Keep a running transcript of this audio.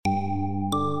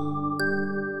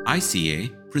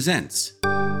ICA presents.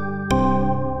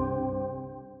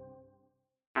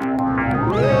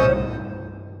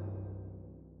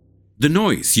 The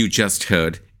noise you just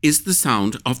heard is the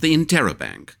sound of the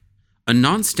interrobang. A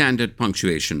non-standard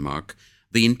punctuation mark,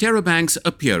 the interrobang's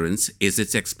appearance is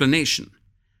its explanation,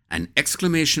 an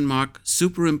exclamation mark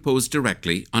superimposed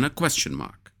directly on a question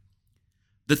mark.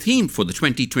 The theme for the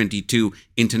 2022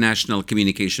 International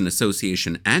Communication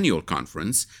Association Annual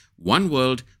Conference, One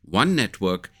World, One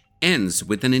Network, ends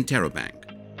with an interrobang.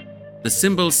 The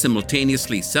symbol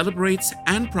simultaneously celebrates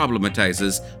and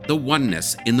problematizes the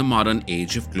oneness in the modern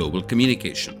age of global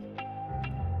communication.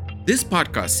 This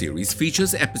podcast series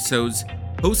features episodes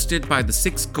hosted by the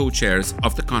 6 co-chairs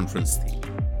of the conference theme.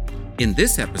 In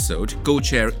this episode,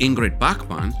 co-chair Ingrid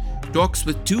Bachmann talks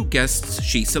with 2 guests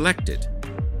she selected,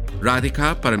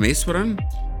 Radhika Parameswaran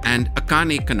and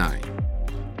Akane Kanai.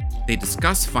 They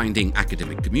discuss finding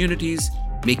academic communities,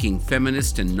 making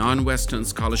feminist and non-Western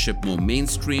scholarship more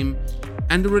mainstream,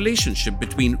 and the relationship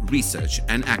between research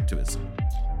and activism.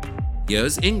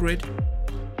 Here's Ingrid.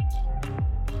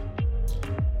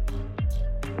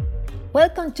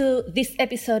 Welcome to this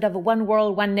episode of One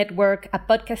World, One Network, a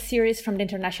podcast series from the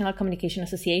International Communication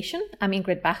Association. I'm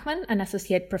Ingrid Bachmann, an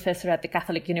associate professor at the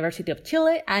Catholic University of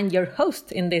Chile, and your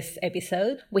host in this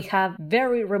episode. We have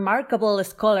very remarkable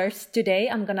scholars today.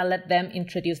 I'm going to let them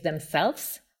introduce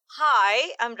themselves. Hi,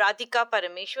 I'm Radhika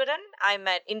Parameswaran. I'm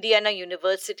at Indiana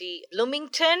University,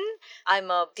 Bloomington. I'm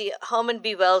the Herman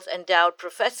B. Wells Endowed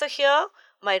Professor here.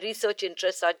 My research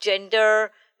interests are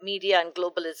gender, media and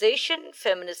globalization,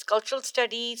 feminist cultural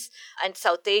studies, and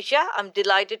South Asia. I'm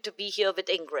delighted to be here with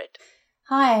Ingrid.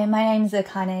 Hi, my name is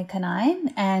Akane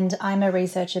Kanai, and I'm a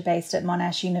researcher based at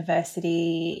Monash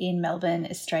University in Melbourne,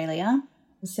 Australia.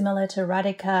 Similar to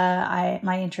Radhika,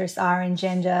 my interests are in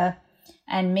gender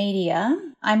and media.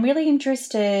 I'm really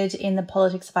interested in the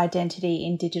politics of identity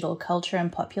in digital culture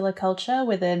and popular culture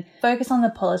with a focus on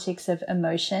the politics of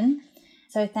emotion.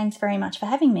 So thanks very much for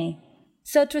having me.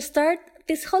 So to start,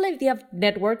 this whole idea of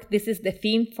network, this is the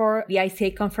theme for the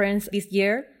ICA conference this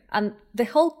year. And the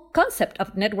whole concept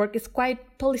of network is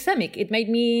quite polysemic. It may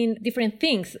mean different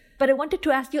things. But I wanted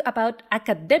to ask you about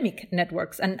academic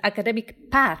networks and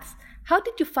academic paths. How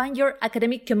did you find your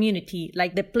academic community,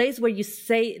 like the place where you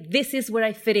say, this is where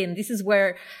I fit in, this is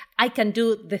where I can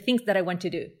do the things that I want to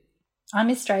do?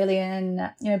 I'm Australian,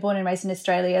 born and raised in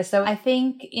Australia. So I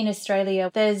think in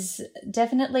Australia, there's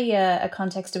definitely a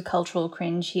context of cultural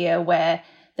cringe here where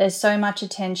there's so much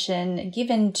attention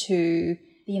given to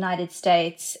the United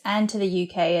States and to the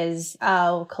UK as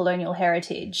our colonial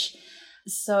heritage.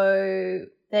 So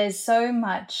there's so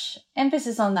much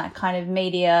emphasis on that kind of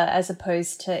media as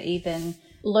opposed to even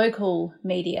local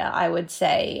media, I would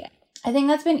say. I think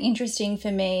that's been interesting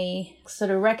for me,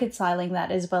 sort of reconciling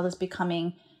that as well as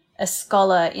becoming a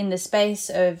scholar in the space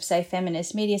of, say,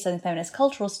 feminist media and feminist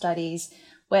cultural studies,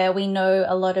 where we know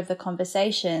a lot of the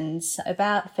conversations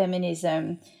about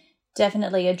feminism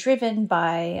definitely are driven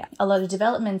by a lot of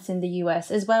developments in the US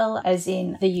as well as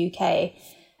in the UK.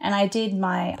 And I did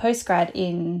my postgrad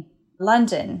in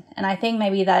London, and I think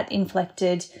maybe that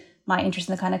inflected my interest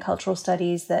in the kind of cultural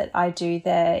studies that I do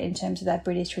there in terms of that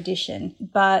British tradition.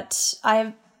 But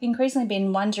I've increasingly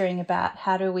been wondering about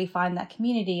how do we find that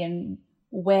community and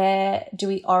where do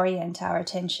we orient our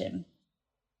attention?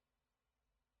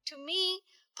 To me,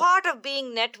 part of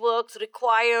being networks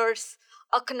requires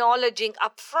acknowledging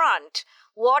upfront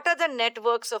what are the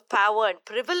networks of power and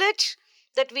privilege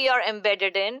that we are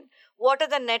embedded in, what are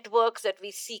the networks that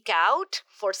we seek out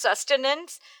for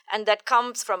sustenance and that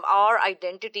comes from our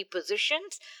identity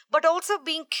positions, but also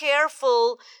being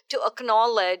careful to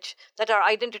acknowledge that our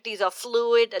identities are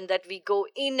fluid and that we go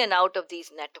in and out of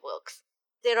these networks.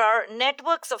 There are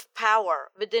networks of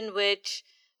power within which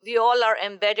we all are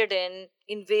embedded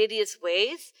in various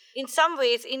ways. In some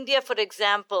ways, India, for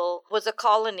example, was a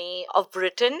colony of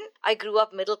Britain. I grew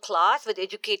up middle class with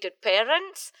educated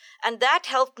parents, and that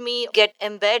helped me get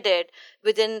embedded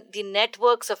within the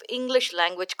networks of English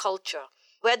language culture,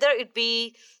 whether it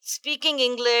be speaking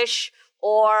English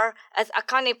or, as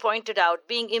Akane pointed out,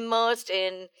 being immersed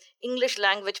in English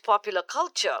language popular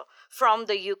culture from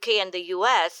the UK and the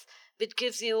US, which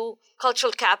gives you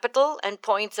cultural capital and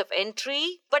points of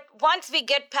entry. But once we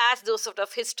get past those sort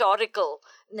of historical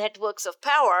networks of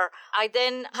power, I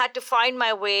then had to find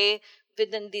my way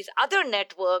within these other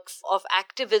networks of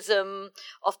activism,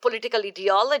 of political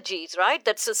ideologies, right,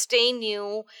 that sustain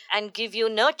you and give you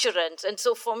nurturance. And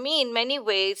so for me, in many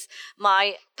ways,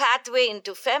 my pathway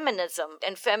into feminism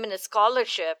and feminist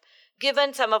scholarship,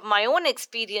 given some of my own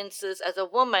experiences as a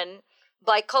woman,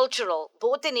 bicultural,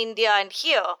 both in India and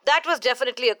here. That was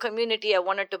definitely a community I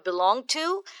wanted to belong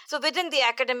to. So within the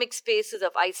academic spaces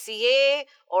of ICA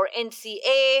or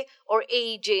NCA or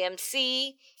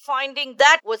AEJMC, finding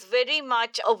that was very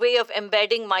much a way of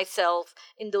embedding myself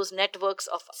in those networks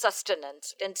of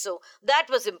sustenance. And so that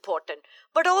was important.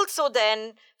 But also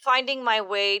then finding my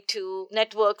way to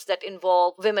networks that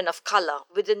involve women of color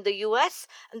within the US.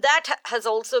 And that has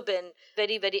also been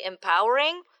very, very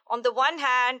empowering. On the one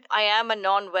hand, I am a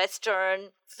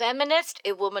non-Western feminist,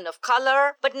 a woman of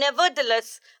color, but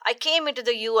nevertheless, I came into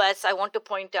the US, I want to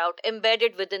point out,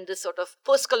 embedded within this sort of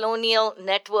post-colonial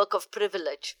network of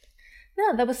privilege.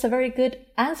 Yeah, that was a very good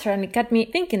answer, and it got me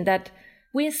thinking that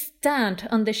we stand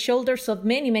on the shoulders of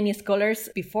many, many scholars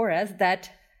before us that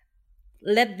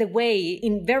led the way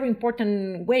in very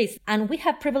important ways. And we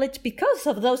have privilege because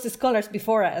of those scholars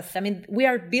before us. I mean, we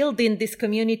are building these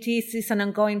communities. It's an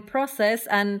ongoing process,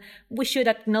 and we should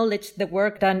acknowledge the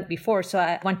work done before. So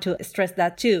I want to stress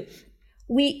that too.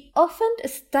 We often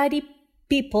study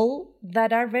people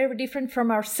that are very different from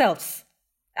ourselves.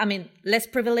 I mean, less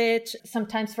privilege.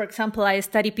 Sometimes, for example, I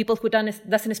study people who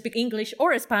doesn't speak English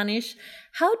or Spanish.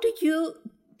 How do you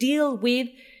deal with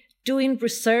doing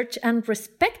research and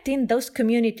respecting those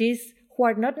communities who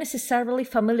are not necessarily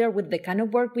familiar with the kind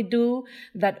of work we do,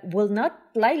 that will not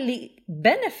likely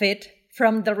benefit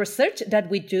from the research that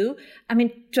we do? I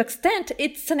mean, to extent,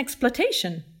 it's an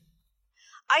exploitation.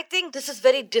 I think this is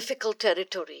very difficult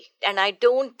territory, and I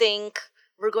don't think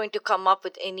we're going to come up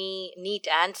with any neat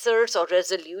answers or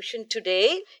resolution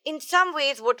today. In some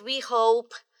ways, what we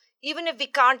hope, even if we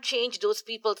can't change those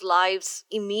people's lives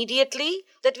immediately,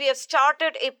 that we have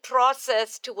started a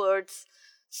process towards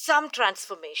some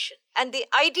transformation. And the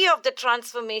idea of the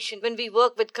transformation, when we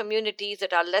work with communities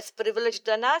that are less privileged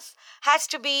than us, has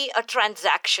to be a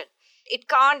transaction. It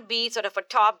can't be sort of a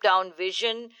top-down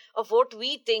vision of what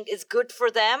we think is good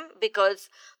for them, because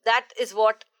that is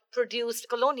what produced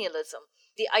colonialism.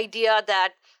 The idea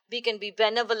that we can be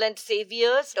benevolent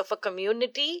saviors of a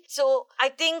community. So I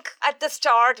think at the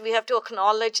start, we have to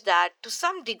acknowledge that to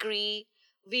some degree,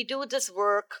 we do this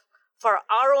work for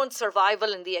our own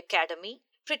survival in the academy,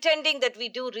 pretending that we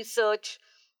do research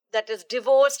that is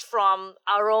divorced from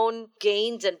our own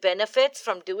gains and benefits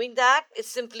from doing that is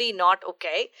simply not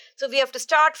okay. So we have to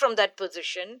start from that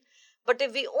position. But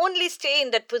if we only stay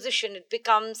in that position, it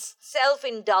becomes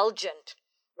self-indulgent.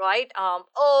 Right? I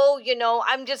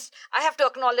have to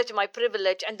acknowledge my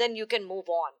privilege, and then you can move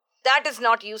on. That is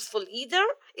not useful either.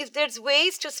 If there's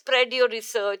ways to spread your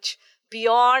research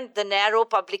beyond the narrow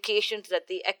publications that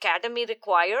the academy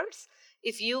requires,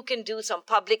 if you can do some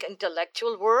public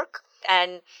intellectual work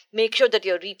and make sure that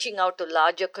you're reaching out to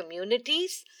larger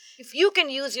communities, if you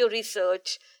can use your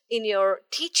research in your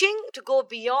teaching to go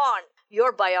beyond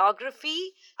your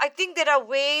biography, I think there are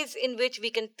ways in which we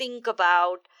can think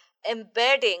about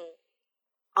embedding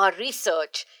our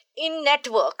research in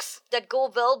networks that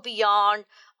go well beyond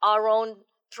our own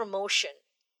promotion.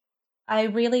 I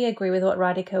really agree with what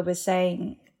Radhika was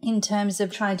saying in terms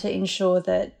of trying to ensure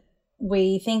that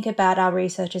we think about our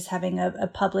research as having a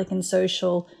public and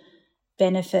social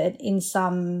benefit in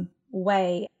some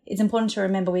way. It's important to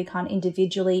remember we can't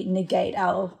individually negate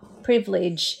our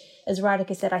privilege. As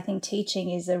Radhika said, I think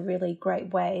teaching is a really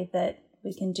great way that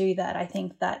we can do that. I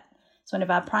think that it's one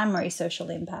of our primary social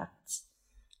impacts.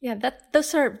 Yeah,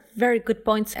 those are very good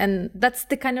points. And that's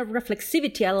the kind of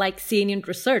reflexivity I like seeing in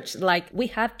research. Like, we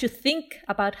have to think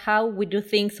about how we do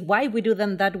things, why we do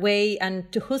them that way,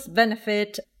 and to whose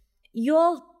benefit. You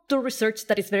all do research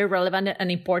that is very relevant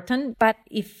and important. But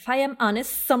if I am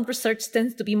honest, some research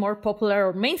tends to be more popular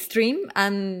or mainstream,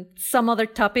 and some other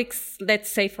topics, let's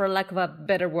say for lack of a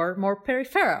better word, more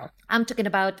peripheral. I'm talking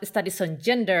about studies on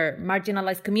gender,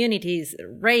 marginalized communities,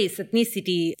 race,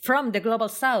 ethnicity from the global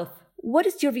south. What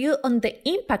is your view on the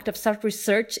impact of such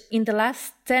research in the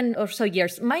last 10 or so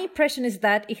years? My impression is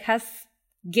that it has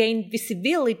gained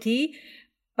visibility,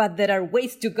 but there are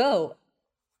ways to go.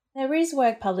 There is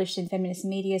work published in feminist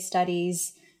media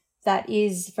studies that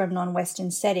is from non-Western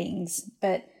settings,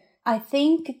 but I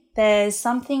think there's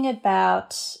something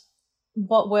about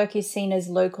what work is seen as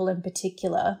local in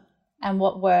particular and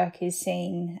what work is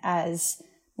seen as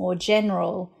more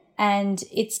general. And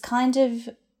it's kind of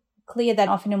clear that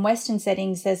often in Western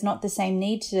settings, there's not the same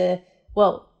need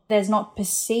there's not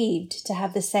perceived to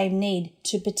have the same need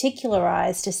to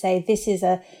particularize, to say this is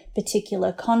a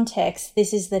particular context,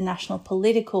 this is the national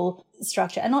political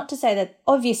structure. And not to say that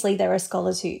obviously there are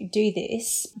scholars who do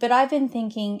this, but I've been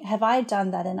thinking, have I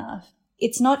done that enough?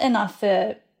 It's not enough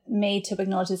for me to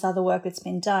acknowledge this other work that's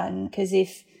been done, because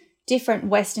if different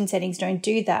Western settings don't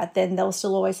do that, then they'll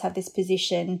still always have this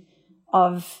position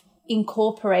of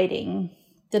incorporating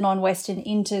the non-Western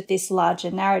into this larger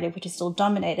narrative, which is still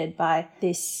dominated by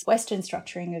this Western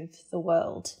structuring of the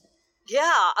world.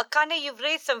 Yeah, Akane, you've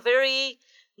raised some very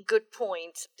good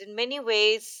points. In many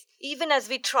ways, even as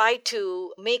we try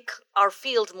to make our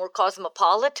field more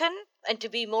cosmopolitan and to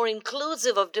be more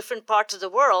inclusive of different parts of the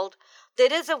world,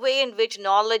 there is a way in which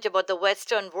knowledge about the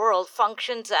Western world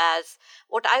functions as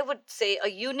what I would say a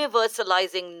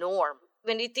universalizing norm.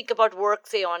 When you think about work,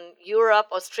 say, on Europe,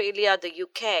 Australia, the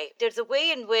UK, there's a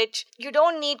way in which you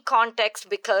don't need context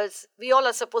because we all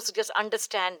are supposed to just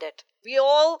understand it. We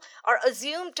all are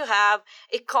assumed to have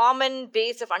a common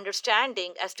base of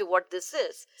understanding as to what this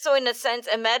is. So in a sense,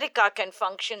 America can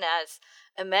function as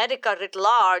America writ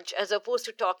large, as opposed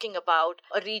to talking about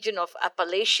a region of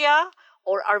Appalachia,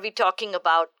 or are we talking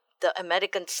about the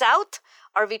American South?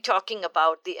 Are we talking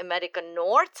about the American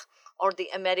North? Or the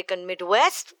American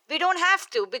Midwest? We don't have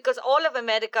to, because all of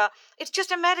America, it's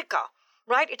just America,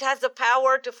 right? It has the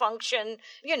power to function,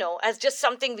 as just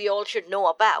something we all should know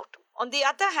about. On the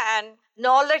other hand,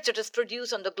 knowledge that is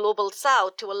produced on the global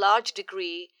South to a large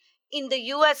degree, in the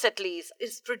US at least,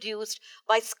 is produced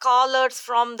by scholars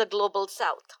from the global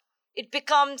South. It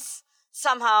becomes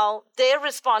somehow their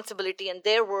responsibility and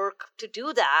their work to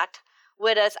do that,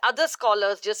 whereas other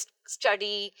scholars just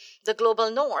study the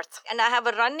global North. And I have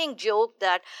a running joke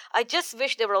that I just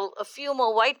wish there were a few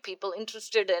more white people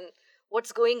interested in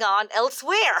what's going on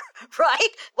elsewhere,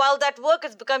 right? While that work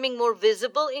is becoming more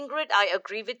visible, Ingrid, I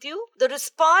agree with you. The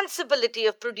responsibility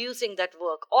of producing that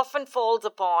work often falls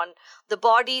upon the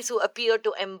bodies who appear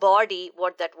to embody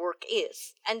what that work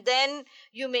is. And then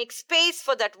you make space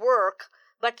for that work,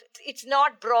 but it's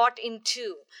not brought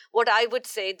into what I would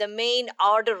say the main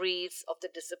arteries of the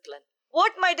discipline.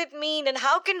 What might it mean, and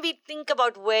how can we think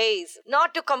about ways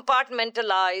not to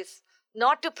compartmentalize,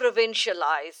 not to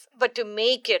provincialize, but to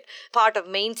make it part of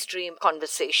mainstream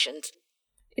conversations?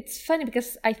 It's funny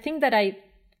because I think that I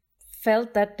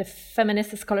felt that the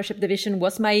feminist scholarship division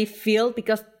was my field,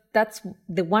 because that's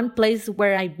the one place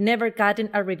where I've never gotten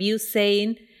a review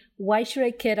saying, why should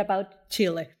I care about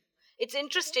Chile? It's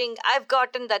interesting. I've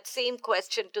gotten that same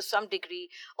question to some degree.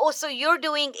 Oh, so you're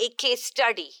doing a case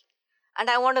study. And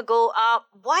I want to go,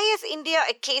 why is India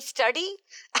a case study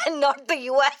and not the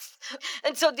US?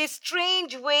 And so these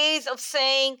strange ways of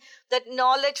saying that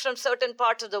knowledge from certain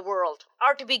parts of the world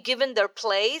are to be given their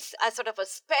place as sort of a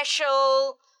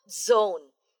special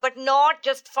zone, but not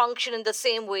just function in the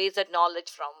same ways that knowledge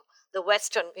from the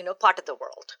Western, part of the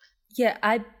world. Yeah,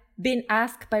 I've been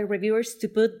asked by reviewers to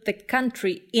put the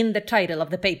country in the title of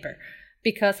the paper,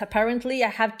 because apparently I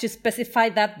have to specify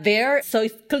that there. So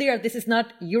it's clear this is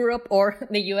not Europe or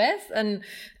the US. And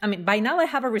I mean, by now I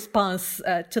have a response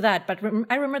to that. But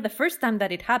I remember the first time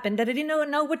that it happened that I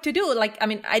didn't know what to do.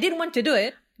 I didn't want to do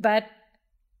it. But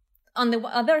on the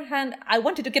other hand, I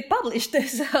wanted to get published.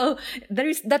 So there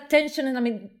is that tension.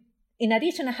 And in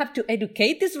addition, I have to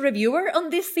educate this reviewer on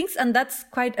these things. And that's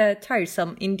quite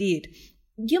tiresome indeed.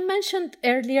 You mentioned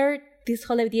earlier this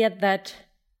whole idea that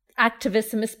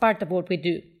activism is part of what we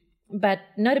do, but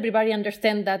not everybody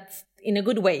understands that in a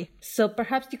good way. So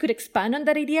perhaps you could expand on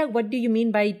that idea. What do you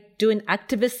mean by doing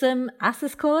activism as a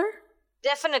scholar?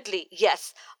 Definitely,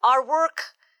 yes. Our work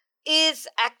is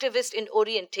activist in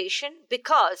orientation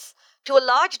because, to a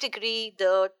large degree,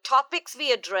 the topics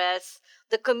we address,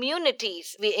 the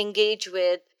communities we engage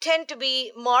with, tend to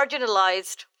be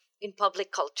marginalized in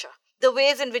public culture. The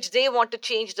ways in which they want to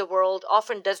change the world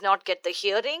often does not get the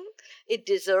hearing it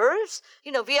deserves.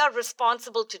 We are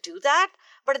responsible to do that.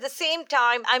 But at the same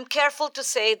time, I'm careful to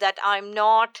say that I'm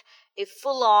not a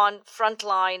full-on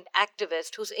frontline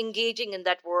activist who's engaging in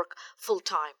that work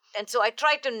full-time. And so I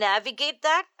try to navigate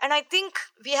that. And I think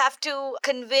we have to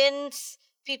convince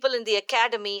people in the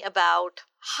academy about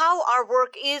how our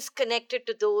work is connected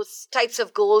to those types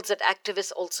of goals that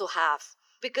activists also have.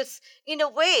 Because in a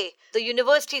way, the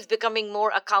university is becoming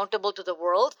more accountable to the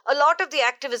world. A lot of the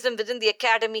activism within the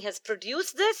academy has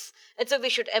produced this, and so we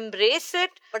should embrace it.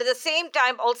 But at the same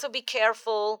time, also be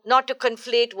careful not to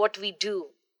conflate what we do.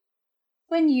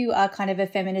 When you are kind of a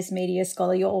feminist media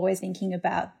scholar, you're always thinking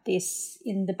about this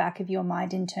in the back of your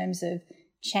mind in terms of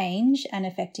change and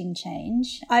affecting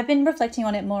change. I've been reflecting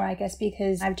on it more, I guess,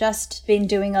 because I've just been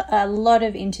doing a lot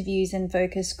of interviews and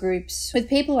focus groups with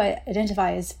people who I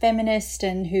identify as feminist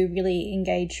and who really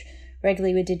engage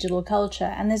regularly with digital culture.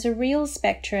 And there's a real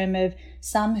spectrum of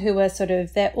some who are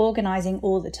they're organizing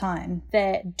all the time.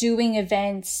 They're doing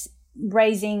events,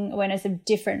 raising awareness of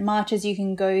different marches you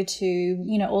can go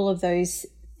to, all of those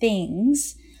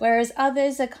things. whereas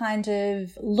others are kind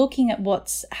of looking at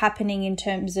what's happening in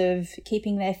terms of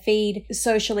keeping their feed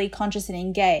socially conscious and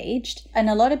engaged. And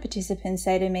a lot of participants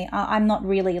say to me, I'm not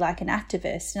really like an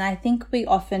activist. And I think we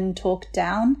often talk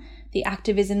down the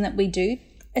activism that we do.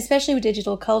 Especially with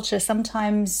digital culture,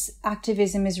 sometimes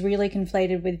activism is really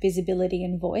conflated with visibility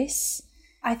and voice.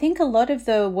 I think a lot of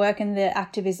the work and the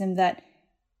activism that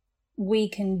we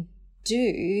can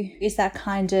do is that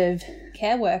kind of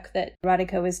care work that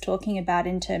Radhika was talking about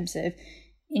in terms of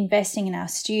investing in our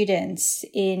students,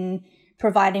 in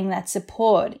providing that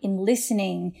support, in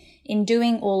listening, in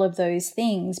doing all of those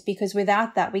things, because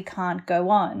without that, we can't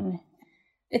go on.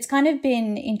 It's kind of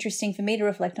been interesting for me to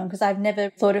reflect on because I've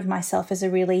never thought of myself as a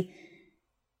really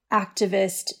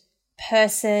activist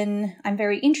person. I'm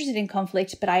very interested in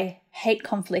conflict, but I hate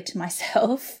conflict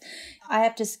myself. I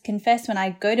have to confess, when I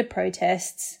go to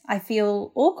protests, I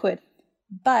feel awkward.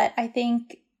 But I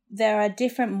think there are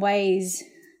different ways,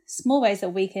 small ways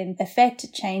that we can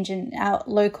affect change in our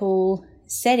local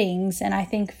settings. And I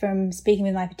think from speaking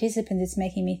with my participants, it's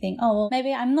making me think, oh, well,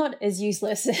 maybe I'm not as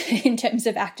useless in terms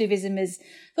of activism as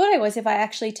I thought I was. If I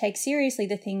actually take seriously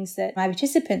the things that my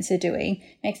participants are doing,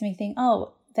 it makes me think,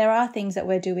 oh, there are things that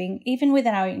we're doing, even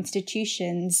within our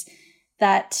institutions,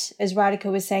 that, as Radhika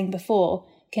was saying before,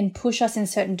 can push us in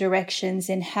certain directions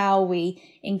in how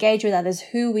we engage with others,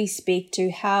 who we speak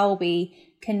to, how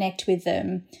we connect with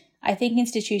them. I think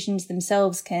institutions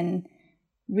themselves can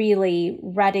really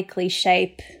radically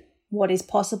shape what is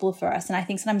possible for us. And I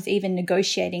think sometimes even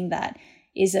negotiating that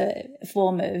is a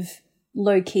form of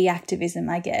low-key activism,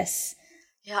 I guess.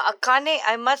 Yeah, Akane,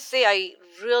 I must say I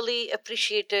really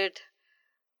appreciated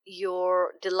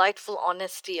your delightful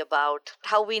honesty about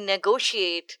how we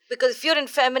negotiate. Because if you're in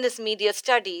feminist media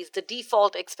studies, the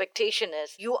default expectation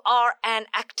is you are an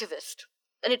activist.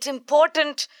 And it's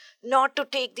important not to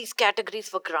take these categories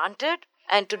for granted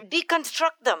and to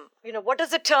deconstruct them. You know, what does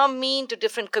the term mean to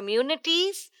different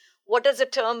communities? What does the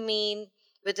term mean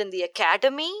within the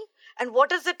academy? And what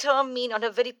does the term mean on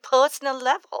a very personal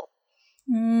level?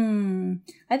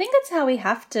 I think that's how we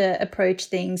have to approach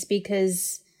things,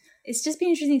 because it's just been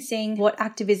interesting seeing what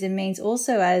activism means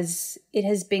also as it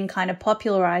has been kind of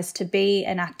popularized to be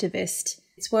an activist.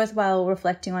 It's worthwhile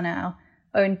reflecting on our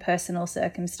own personal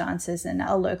circumstances and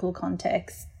our local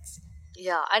contexts.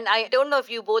 Yeah, and I don't know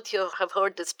if you both here have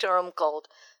heard this term called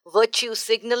virtue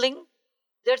signaling.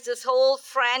 There's this whole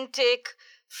frenetic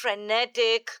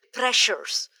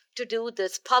pressures to do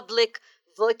this public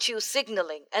virtue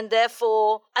signaling and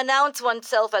therefore announce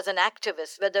oneself as an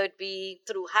activist, whether it be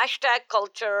through hashtag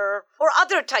culture or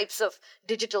other types of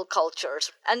digital cultures.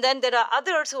 And then there are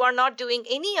others who are not doing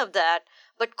any of that,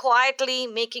 but quietly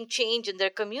making change in their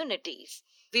communities.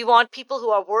 We want people who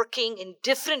are working in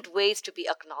different ways to be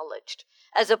acknowledged,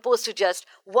 as opposed to just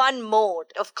one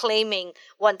mode of claiming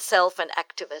oneself an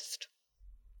activist.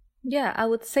 Yeah, I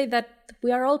would say that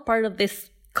we are all part of this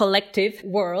collective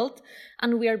world,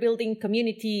 and we are building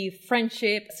community,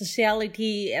 friendship,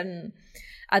 sociality, and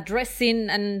addressing,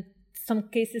 and some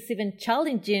cases even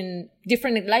challenging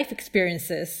different life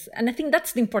experiences. And I think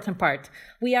that's the important part.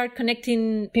 We are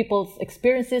connecting people's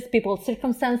experiences, people's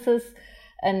circumstances,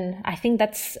 and I think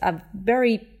that's a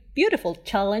very beautiful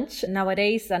challenge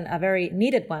nowadays and a very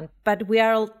needed one. But we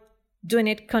are all doing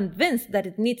it convinced that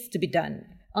it needs to be done.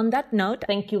 On that note,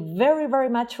 thank you very, very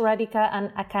much, Radhika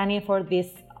and Akane, for this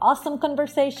awesome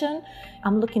conversation.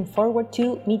 I'm looking forward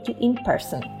to meet you in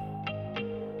person.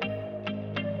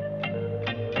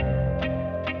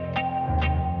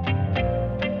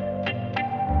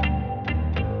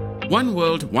 One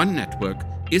World, One Network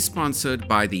is sponsored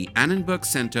by the Annenberg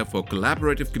Center for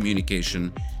Collaborative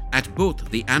Communication at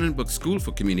both the Annenberg School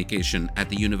for Communication at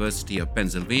the University of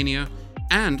Pennsylvania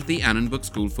and the Annenberg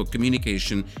School for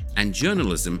Communication and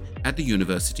Journalism at the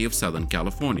University of Southern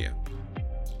California.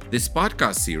 This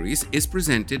podcast series is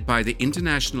presented by the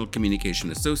International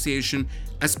Communication Association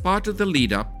as part of the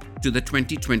lead-up to the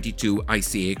 2022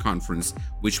 ICA conference,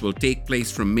 which will take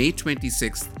place from May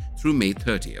 26th through May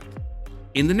 30th.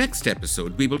 In the next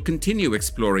episode, we will continue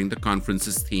exploring the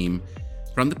conference's theme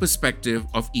from the perspective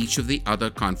of each of the other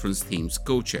conference themes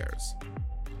co-chairs.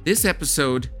 This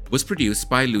episode was produced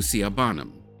by Lucia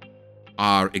Barnum.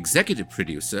 Our executive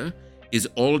producer is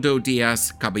Aldo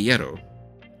Diaz Caballero.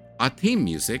 Our theme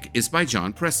music is by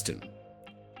John Preston.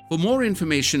 For more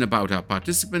information about our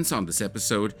participants on this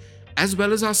episode, as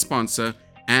well as our sponsor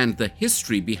and the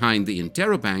history behind the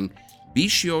Interrobang, be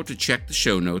sure to check the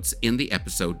show notes in the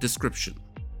episode description.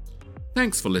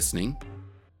 Thanks for listening.